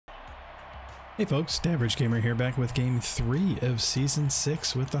Hey folks, Average Gamer here, back with Game 3 of Season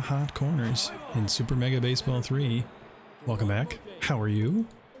 6 with the Hot Corners in Super Mega Baseball 3. Welcome back. How are you?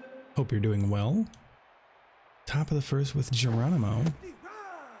 Hope you're doing well. Top of the first with Geronimo.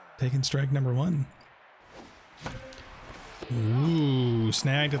 Taking strike number 1. Ooh,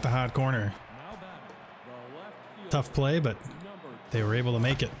 snagged at the hot corner. Tough play, but they were able to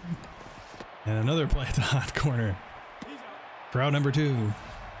make it. And another play at the hot corner. For out number 2.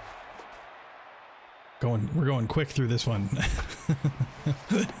 We're going quick through this one.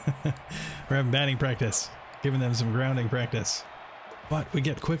 We're having batting practice, giving them some grounding practice. But we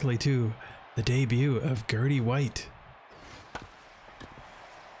get quickly to the debut of Gerty White.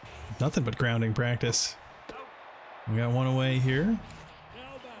 Nothing but grounding practice. We got one away here.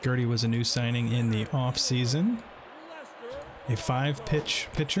 Gerty was a new signing in the off-season. A 5-pitch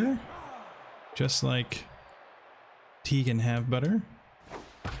pitcher, just like Teagan Havebutter.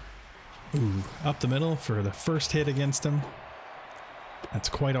 Ooh, up the middle for the first hit against him. That's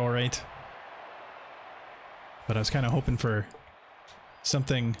quite alright. But I was kind of hoping for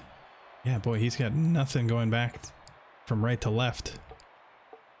something. Yeah, boy, he's got nothing going back from right to left.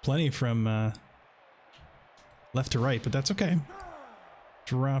 Plenty from left to right, but that's okay.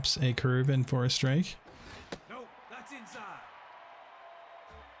 Drops a curve in for a strike. No, that's inside.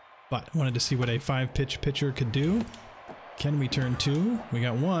 But wanted to see what a 5-pitch pitcher could do. Can we turn 2? We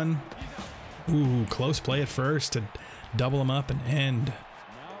got 1. Ooh, close play at first to double him up and end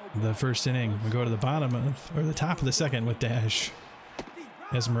the first inning. We go to the bottom of, or the top of the second with Dash.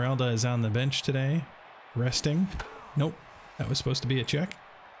 Esmeralda is on the bench today, resting. Nope, that was supposed to be a check.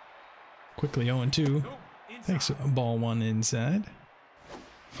 Quickly 0-2. Takes ball 1 inside.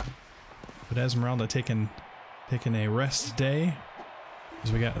 But Esmeralda taking a rest day,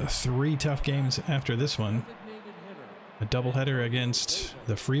 because we got 3 tough games after this one. A doubleheader against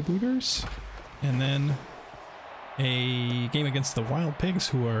the Freebooters, and then a game against the Wild Pigs,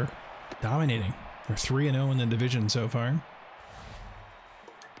 who are dominating. They're 3-0 in the division so far.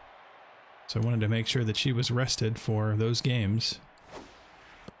 So I wanted to make sure that she was rested for those games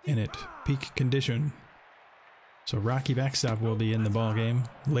and at peak condition. So Rocky Backstop will be in the ball game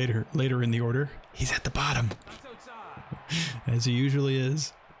later in the order. He's at the bottom, as he usually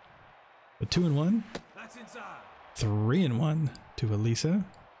is. But 2-1. 3-1 to Elisa.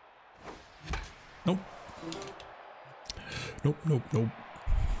 Nope. Nope.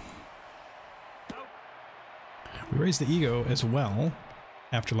 We raised the ego as well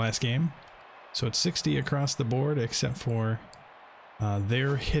after last game. So it's 60 across the board except for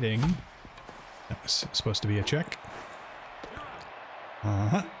their hitting. That was supposed to be a check.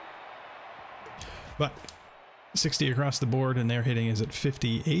 But 60 across the board, and their hitting is at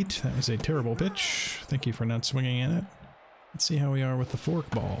 58. That was a terrible pitch. Thank you for not swinging at it. Let's see how we are with the fork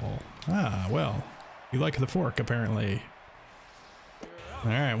ball. Ah, well, you like the fork, apparently.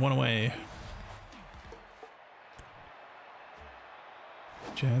 Alright, 1 away.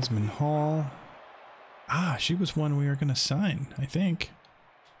 Jasmine Hall. Ah, she was one we were going to sign, I think.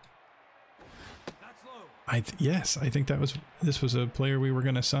 Yes, I think this was a player we were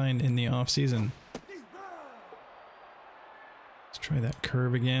going to sign in the off-season. Let's try that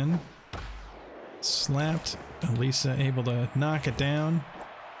curve again. Slapped. Elisa able to knock it down.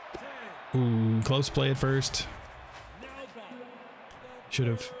 Ooh, close play at first. Should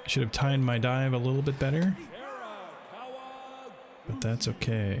have timed my dive a little bit better. But that's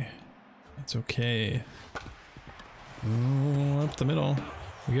okay. That's okay. Ooh, up the middle.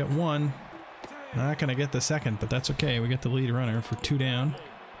 We got 1. Not gonna get the second, but that's okay. We get the lead runner for 2 down.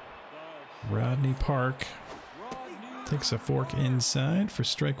 Rodney Park takes a fork inside for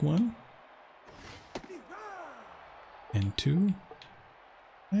strike 1. And 2.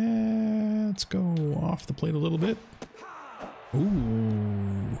 Let's go off the plate a little bit.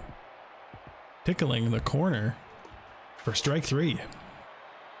 Ooh. Tickling the corner for strike 3.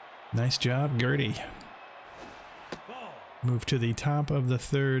 Nice job, Gerty. Move to the top of the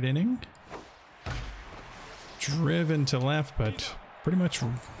 3rd inning. Driven to left, but pretty much,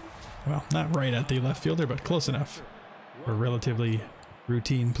 well, not right at the left fielder, but close enough. A relatively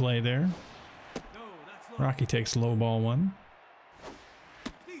routine play there. Rocky takes low ball 1.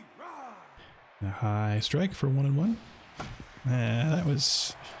 A high strike for 1-1. That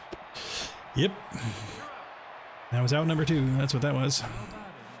was... Yep. That was out number 2. That's what that was.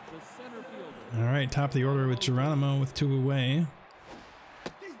 Alright, top of the order with Geronimo with 2 away.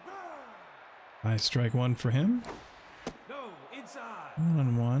 High strike 1 for him.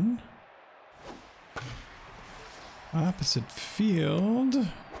 1-1. Opposite field.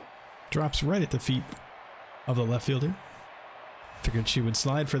 Drops right at the feet of the left fielder. Figured she would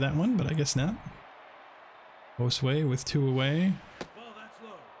slide for that one, but I guess not. Osway with 2 away. Ball that's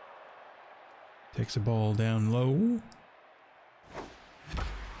low. Takes a ball down low.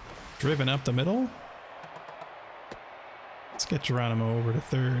 Driven up the middle. Let's get Geronimo over to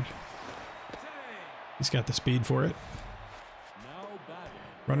third. He's got the speed for it.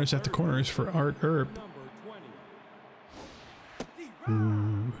 Runners at the corners for Art Earp.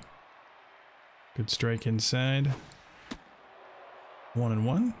 Ooh. Good strike inside.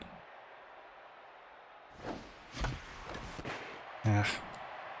 1-1.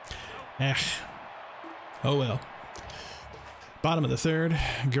 Oh well. Bottom of the third,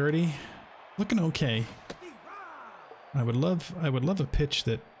 Gerty, looking okay. I would love a pitch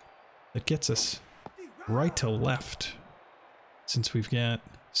that gets us right to left, since we've got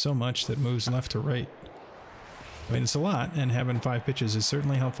so much that moves left to right. I mean, it's a lot, and having 5 pitches is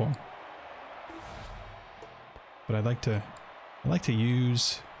certainly helpful. But I like to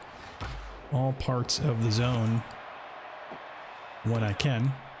use all parts of the zone when I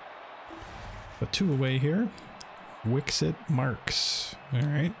can. But 2 away here. Wixit Marks. All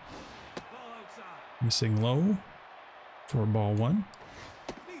right. Missing low for ball 1.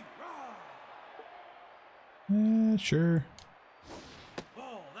 Sure.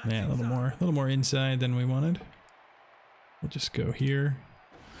 Yeah, a little more inside than we wanted. We'll just go here.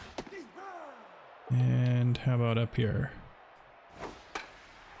 And how about up here?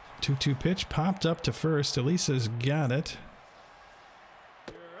 2-2 pitch popped up to first. Elisa's got it.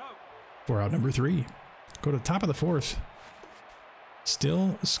 For out number 3. Go to the top of the 4th.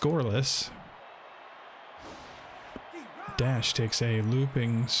 Still scoreless. Dash takes a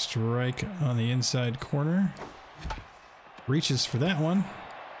looping strike on the inside corner. Reaches for that one.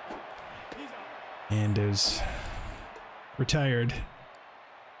 And is retired.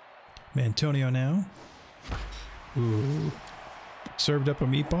 Mantonio now. Ooh. Served up a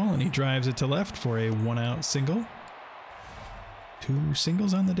meatball and he drives it to left for a 1-out single. 2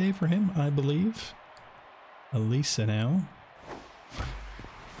 singles on the day for him, I believe. Elisa now.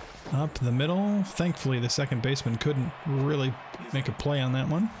 Up the middle. Thankfully, the second baseman couldn't really make a play on that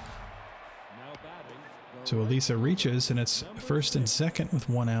one. So Elisa reaches, and it's first and second with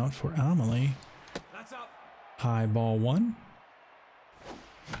 1 out for Amelie. High ball 1.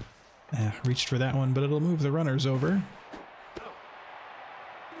 Reached for that one, but it'll move the runners over.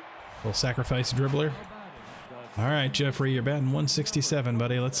 Little sacrifice dribbler. All right, Jeffrey, you're batting 167,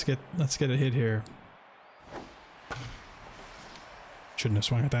 buddy. Let's get a hit here. Shouldn't have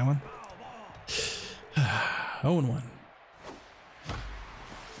swung at that one. 0-1.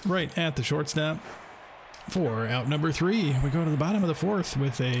 Right at the shortstop. For out number 3, we go to the bottom of the 4th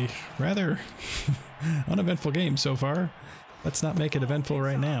with a rather uneventful game so far. Let's not make it eventful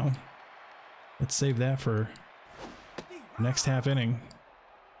right now. Let's save that for next half inning.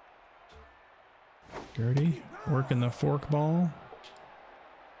 Gerty working the fork ball.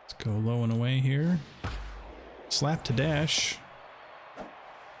 Let's go low and away here. Slap to dash.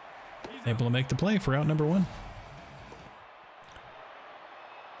 Able to make the play for out number 1.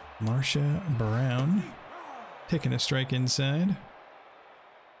 Marcia Brown taking a strike inside.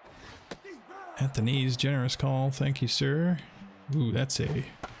 At the knees, generous call. Thank you, sir. Ooh, that's a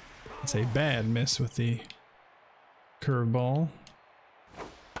bad miss with the curveball.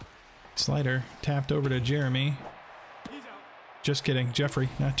 Slider tapped over to Jeremy. Just kidding, Jeffrey,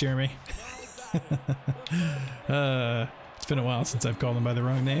 not Jeremy. It's been a while since I've called him by the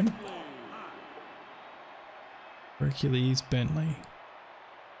wrong name. Hercules Bentley.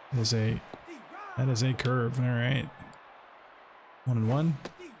 That is a curve. All right. 1-1.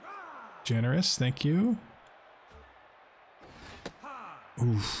 Generous. Thank you.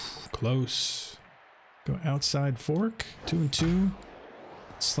 Oof. Close. Go outside fork. 2-2.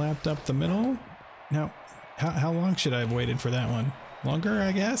 Slapped up the middle. Now, how long should I have waited for that one? Longer,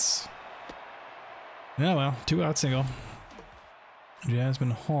 I guess? Oh well. 2-out single.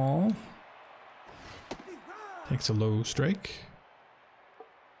 Jasmine Hall. Takes a low strike.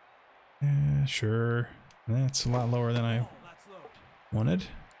 Sure. That's a lot lower than I wanted.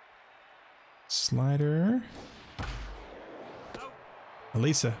 Slider.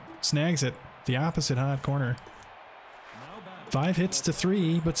 Elisa snags it. The opposite hot corner. 5 hits to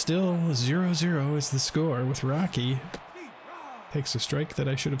 3, but still 0-0 is the score with Rocky. Takes a strike that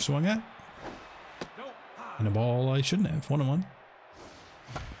I should have swung at. And a ball I shouldn't have. 1-1.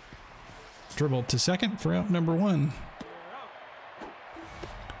 Dribbled to second for out number 1.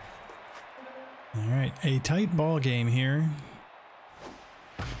 Alright, a tight ball game here.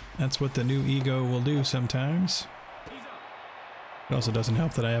 That's what the new ego will do sometimes. It also doesn't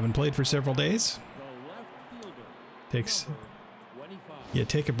help that I haven't played for several days. Takes you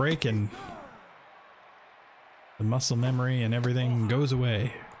take a break and the muscle memory and everything goes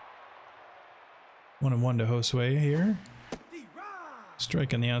away. 1-1 to Josue here.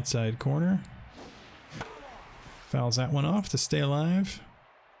 Strike on the outside corner. Fouls that one off to stay alive.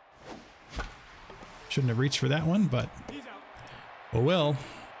 Shouldn't have reached for that one, but oh well.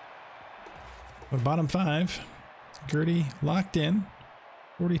 But bottom 5. Gerty locked in.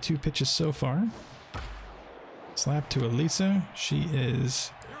 42 pitches so far. Slap to Elisa. She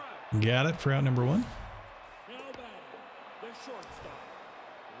is got it for out number 1.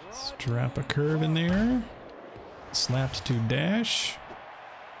 Strap a curve in there. Slapped to Dash.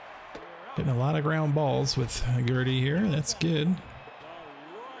 Getting a lot of ground balls with Gerty here. That's good.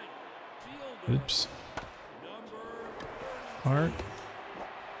 Oops. Art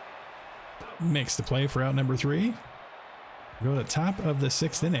makes the play for out number 3. Go to top of the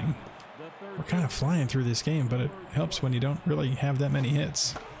 6th inning. We're kind of flying through this game, but it helps when you don't really have that many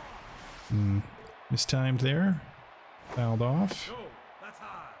hits. Mistimed there. Fouled off.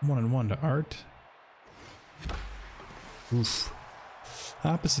 1-1 to Art. Oof.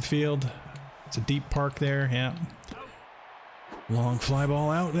 Opposite field. It's a deep park there. Yeah. Long fly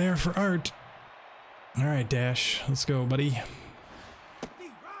ball out there for Art. All right, Dash. Let's go, buddy.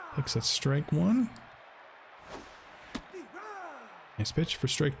 Takes a strike 1. Nice pitch for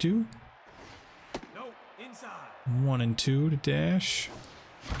strike 2. 1 and 2 to Dash.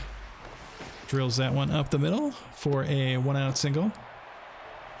 Drills that one up the middle for a 1-out single.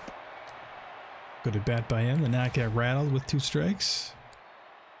 Good at bat by him. The knock got rattled with 2 strikes.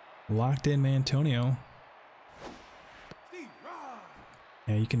 Locked in Mantonio.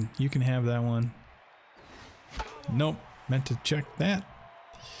 Yeah, you can have that one. Nope, meant to check that.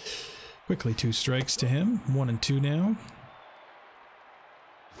 Quickly 2 strikes to him. 1 and 2 now.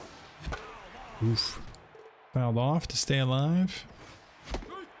 Oof. Fouled off to stay alive.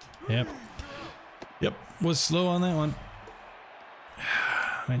 Yep. Was slow on that one.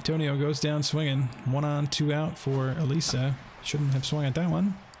 Antonio goes down swinging. 1 on, 2 out for Elisa. Shouldn't have swung at that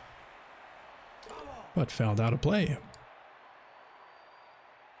one, but fouled out of play.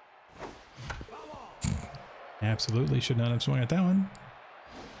 Absolutely should not have swung at that one.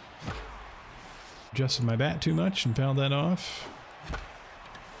 Adjusted my bat too much and fouled that off.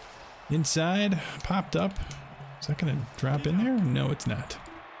 Inside, popped up. Is that going to drop in there? No, it's not.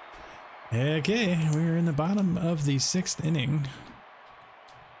 Okay, we're in the bottom of the 6th inning.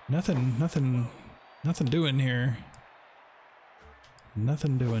 Nothing doing here.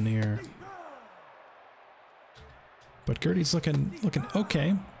 Nothing doing here. But Gerty's looking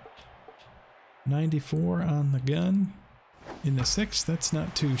okay. 94 on the gun in the 6th. That's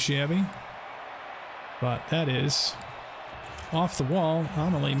not too shabby. But that is off the wall.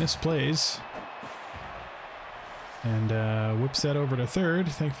 Amelie misplays. And whips that over to 3rd.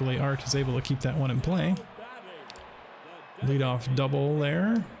 Thankfully, Art is able to keep that one in play. Leadoff double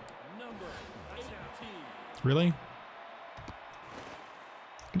there. Really?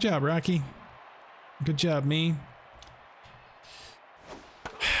 Good job, Rocky. Good job, me.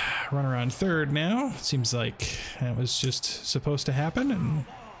 Runner on 3rd now. Seems like that was just supposed to happen.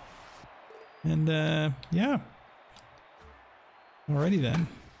 And yeah. Alrighty then.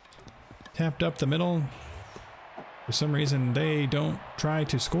 Tapped up the middle. For some reason, they don't try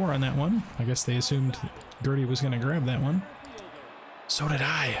to score on that one. I guess they assumed Gerty was going to grab that one. So did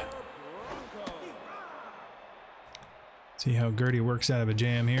I. See how Gerty works out of a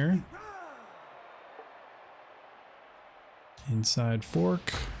jam here. Inside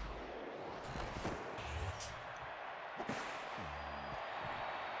fork.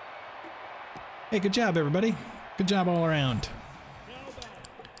 Hey, good job, everybody. Good job all around.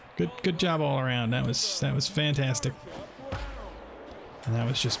 Good job all around. That was fantastic. And that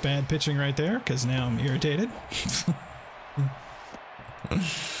was just bad pitching right there, because now I'm irritated.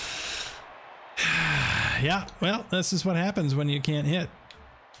 Yeah, well, this is what happens when you can't hit.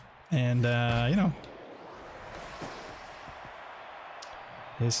 And, you know.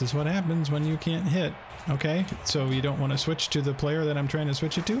 This is what happens when you can't hit. Okay, so you don't want to switch to the player that I'm trying to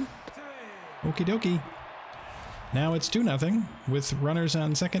switch it to? Okie dokie. Now it's 2-0 with runners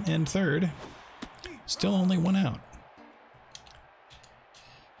on 2nd and 3rd. Still only 1 out.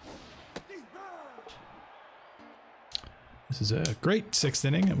 This is a great 6th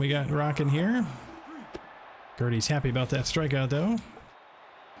inning that we got rocking here. Gerty's happy about that strikeout though.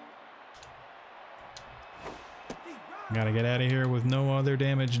 Gotta get out of here with no other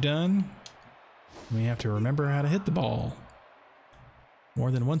damage done. We have to remember how to hit the ball.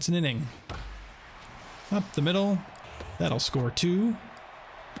 More than once an inning. Up the middle. That'll score 2.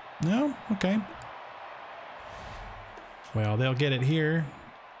 No? Okay. Well, they'll get it here.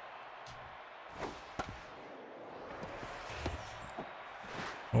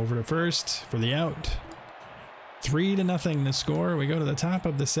 Over to first for the out. 3-0 the score. We go to the top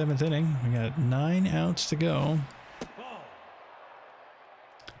of the 7th inning. We got 9 outs to go.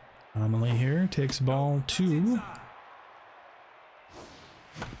 Amelie here takes ball 2.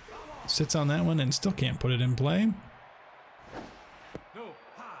 Sits on that one and still can't put it in play.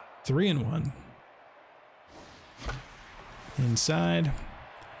 3-1. Inside.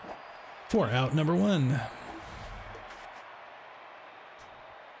 4 out, number 1.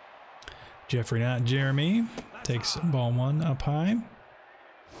 Jeffrey, not Jeremy, takes ball 1 up high.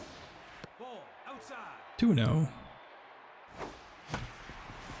 2-0.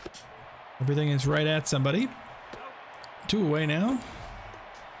 Everything is right at somebody. 2 away now.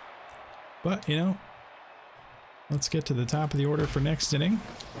 But, you know, let's get to the top of the order for next inning.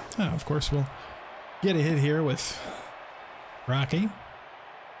 Of course, we'll get a hit here with Rocky.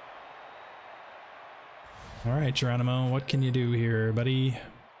 All right, Geronimo, what can you do here, buddy?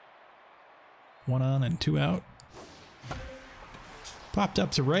 1 on and 2 out. Popped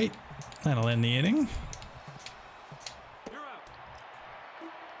up to right. That'll end the inning.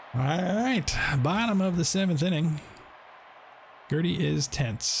 All right, bottom of the 7th inning. Gerty is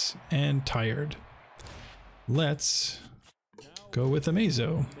tense and tired. Let's go with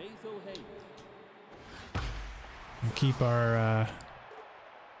Amazo. We'll keep our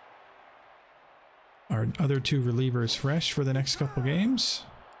other 2 relievers fresh for the next couple games.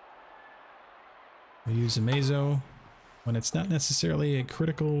 We'll use Amazo when it's not necessarily a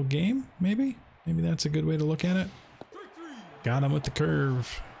critical game, maybe? Maybe that's a good way to look at it. Got him with the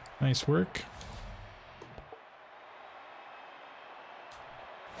curve. Nice work.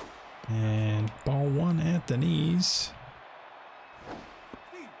 And ball 1 at the knees.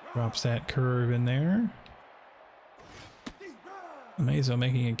 Drops that curve in there. Amazo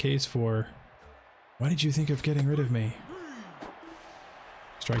making a case for, why did you think of getting rid of me?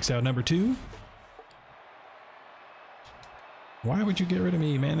 Strikes out number 2. Why would you get rid of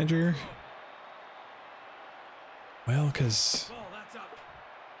me, manager? Well, because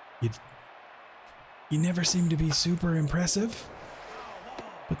you never seem to be super impressive.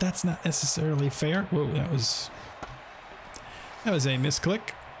 But that's not necessarily fair. Whoa, that was a misclick.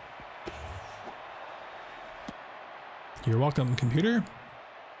 You're welcome, computer.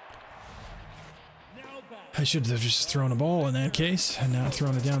 I should have just thrown a ball in that case and not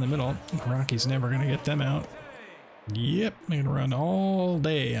thrown it down the middle. Rocky's never going to get them out. Yep, I'm going to run all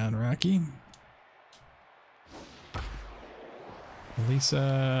day on Rocky.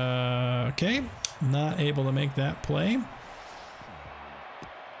 Lisa, okay, not able to make that play.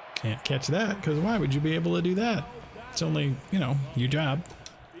 Can't catch that, because why would you be able to do that? It's only, you know, your job.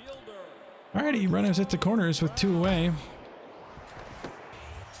 Alrighty, runners at the corners with 2 away.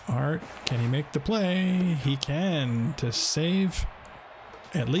 Art, can he make the play? He can, to save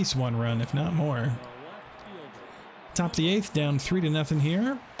at least 1 run, if not more. Top of the 8th, down 3-0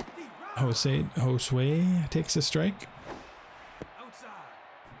 here. Josue takes a strike.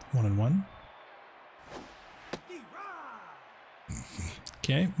 1-1.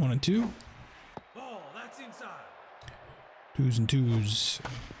 Okay, 1 and 2. Ball, that's inside. 2s and 2s.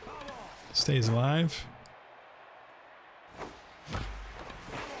 Stays alive.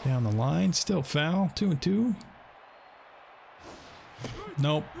 Down the line, still foul. 2 and 2.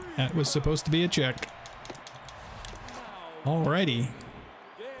 Nope, that was supposed to be a check. Alrighty.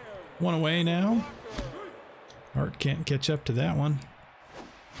 1 away now. Art can't catch up to that one.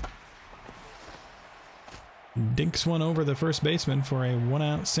 Dinks one over the first baseman for a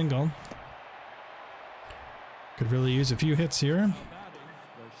 1-out single. Could really use a few hits here.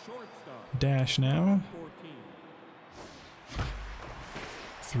 Dash now.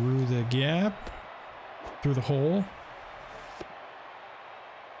 Through the gap. Through the hole.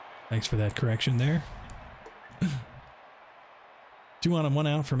 Thanks for that correction there. 2 on and 1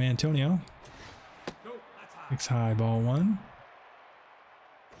 out from Antonio. Takes high, ball 1.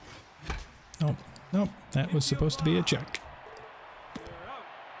 Nope. Nope, that was supposed to be a check.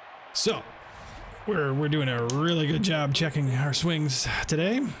 So, we're doing a really good job checking our swings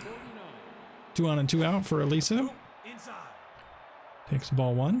today. 2 on and 2 out for Elisa. Takes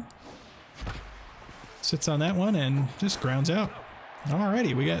ball 1. Sits on that one and just grounds out.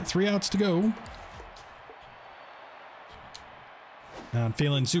 Alrighty, we got 3 outs to go. Now I'm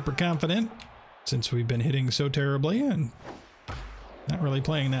feeling super confident since we've been hitting so terribly and not really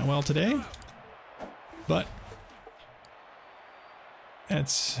playing that well today. But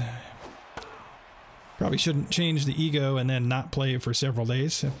that's probably shouldn't change the ego and then not play for several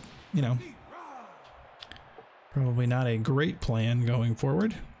days. You know, Probably not a great plan going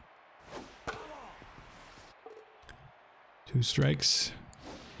forward. 2 strikes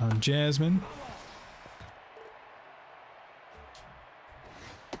on Jasmine.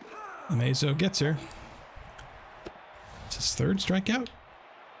 Amazo gets her. It's his 3rd strikeout.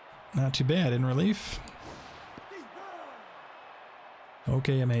 Not too bad in relief.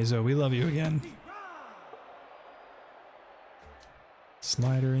 Okay, Amazo, we love you again.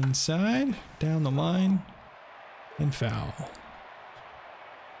 Slider inside, down the line, and foul.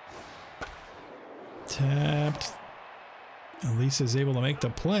 Tapped. Elisa's able to make the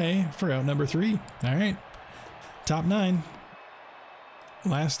play for out number 3. All right, top 9.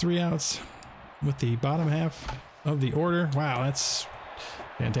 Last 3 outs with the bottom half of the order. Wow, that's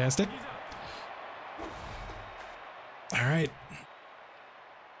fantastic. All right.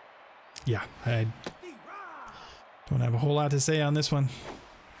 Yeah, I don't have a whole lot to say on this one.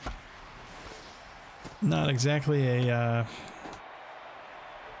 Not exactly a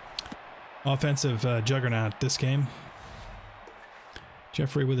offensive juggernaut this game.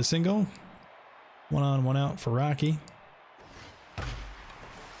 Jeffrey with a single. 1 on, 1 out for Rocky.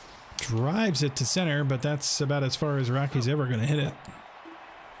 Drives it to center, but that's about as far as Rocky's ever going to hit it.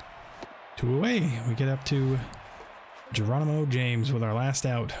 2 away. We get up to Geronimo James with our last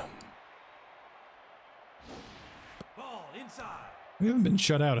out. Ball inside. We haven't been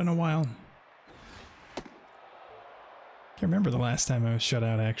shut out in a while. Can't remember the last time I was shut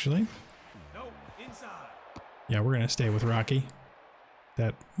out, actually. No, inside. Yeah, we're going to stay with Rocky.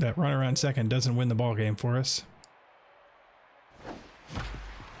 That runner on second doesn't win the ball game for us.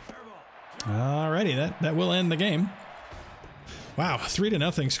 Alrighty, that will end the game. Wow,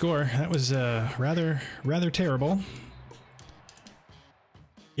 3-0 score. That was rather terrible.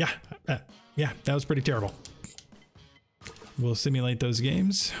 Yeah, that was pretty terrible. We'll simulate those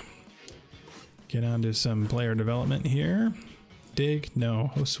games. Get on to some player development here. Dig,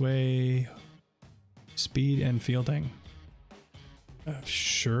 no. Josue, speed and fielding.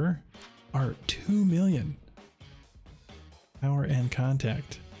 Sure. Art, 2 million. Power and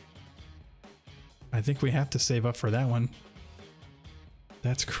contact. I think we have to save up for that one.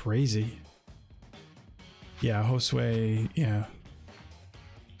 That's crazy. Yeah, Josue,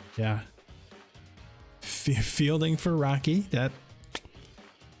 yeah. Fielding for Rocky. That.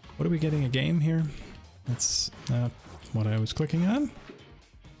 What are we getting a game here? That's not what I was clicking on.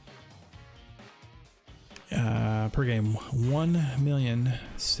 Per game,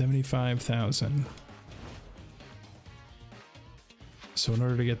 1,075,000. So in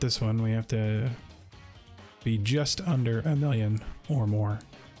order to get this one, we have to be just under 1 million or more.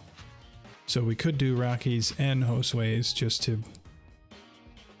 So we could do Rockies and Josue's just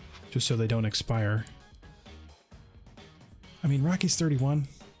so they don't expire. I mean, Rocky's 31.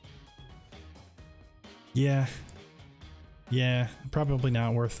 Yeah, probably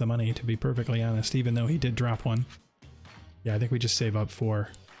not worth the money, to be perfectly honest, even though he did drop one. Yeah, I think we just save up for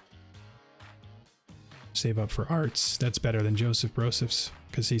Arts. That's better than Joseph Brosif's,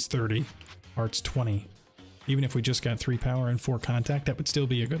 because he's 30. Arts 20. Even if we just got 3 power and 4 contact, that would still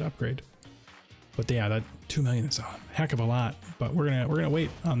be a good upgrade. But yeah, that 2 million is a heck of a lot, but we're gonna wait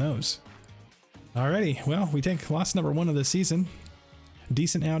on those. Alrighty, well, we take loss number 1 of the season.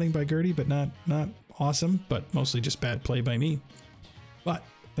 Decent outing by Gerty, but not awesome, but mostly just bad play by me. But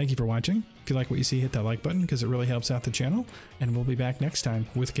thank you for watching. If you like what you see, hit that like button because it really helps out the channel, and we'll be back next time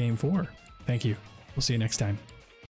with Game 4. Thank you. We'll see you next time.